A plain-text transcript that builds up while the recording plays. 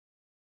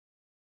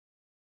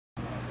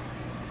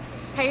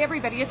Hey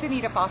everybody, it's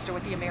Anita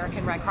with the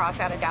American Red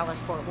Cross out of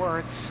Dallas-Fort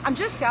Worth. I'm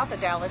just south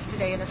of Dallas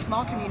today in a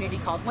small community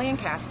called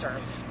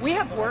Lancaster. We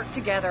have worked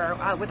together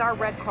with our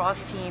Red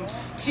Cross team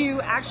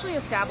to actually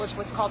establish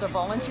what's called a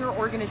volunteer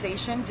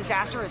organization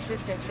disaster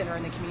assistance center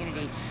in the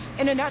community.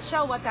 In a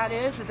nutshell, what that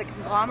is a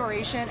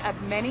conglomeration of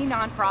many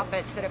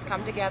nonprofits that have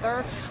come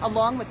together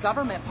along with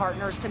government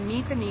partners to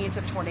meet the needs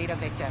of tornado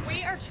victims.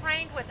 We are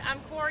trained with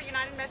UMCOR,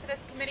 United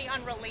Methodist Committee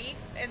on Relief,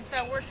 and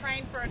so we're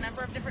trained for a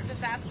number of different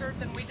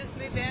disasters, and we just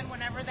move in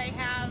whenever they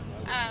have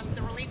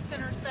the relief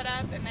center set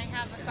up and they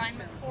have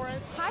assignments for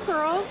us. Hi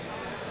girls.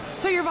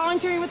 So you're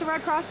volunteering with the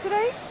Red Cross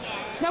today?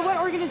 Yes. Now what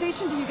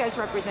organization do you guys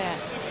represent?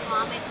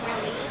 Islamic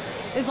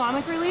Relief.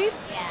 Islamic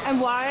Relief? Yes.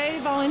 And why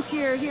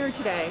volunteer here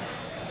today?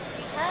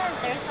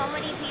 Because there's so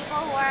many people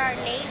who are our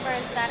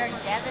neighbors that are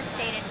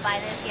devastated by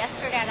this.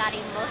 Yesterday I got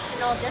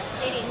emotional just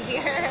sitting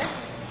here.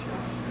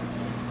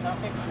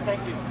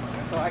 Thank you.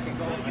 So I can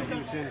go.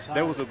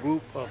 There was a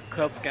group of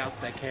Cub Scouts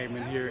that came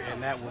in here,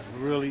 and that was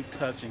really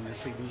touching to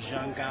see these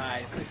young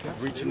guys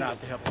reaching out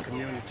to help the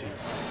community.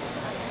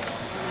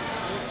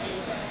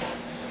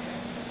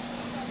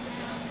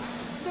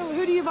 So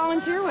who do you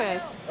volunteer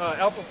with?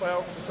 Alpha Phi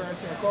Alpha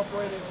Fraternity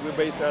Incorporated. We're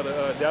based out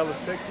of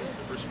Dallas, Texas.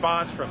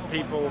 Response from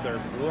people,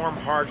 their warm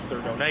hearts, their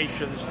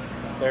donations,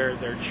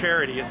 their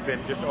charity has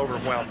been just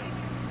overwhelming.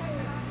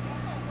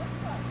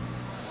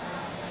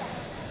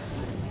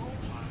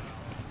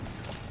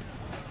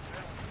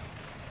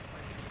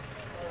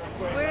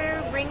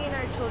 We're bringing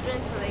our children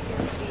so they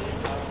can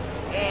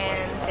see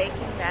and they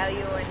can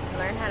value and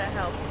learn how to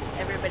help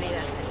everybody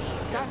that's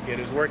in need. It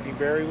is working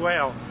very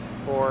well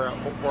for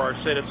our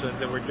citizens,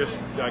 and we're just,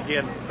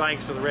 again,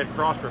 thanks to the Red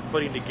Cross for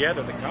putting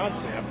together the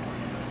concept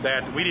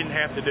that we didn't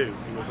have to do.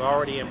 It was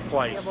already in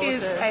place.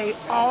 It's a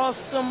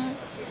awesome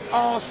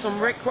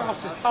Red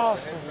Cross is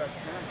awesome.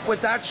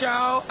 Without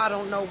y'all, I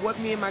don't know what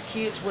me and my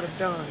kids would have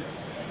done.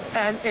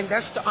 And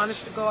that's the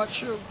honest to God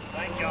truth.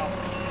 Thank y'all.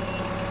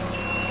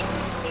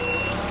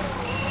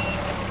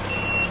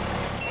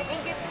 I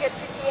think it's good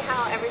to see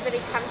how everybody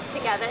comes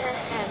together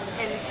and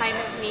in time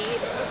of need.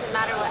 It doesn't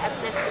matter what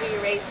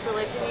ethnicity, race,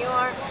 religion you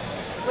are.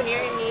 When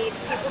you're in need,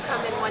 people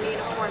come in one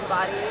uniform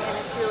body, and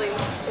it's a really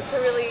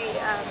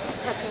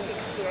touching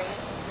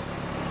experience.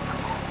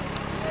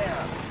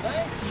 Yeah,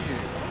 thank you.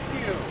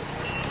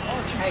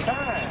 Aren't you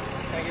kind?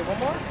 Can I get one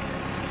more?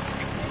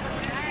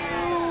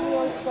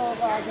 Oh, I'm so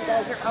glad you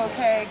guys are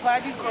okay.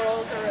 Glad you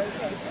girls are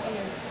okay.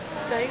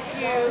 Thank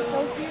you. So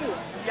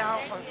cute. Y'all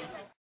are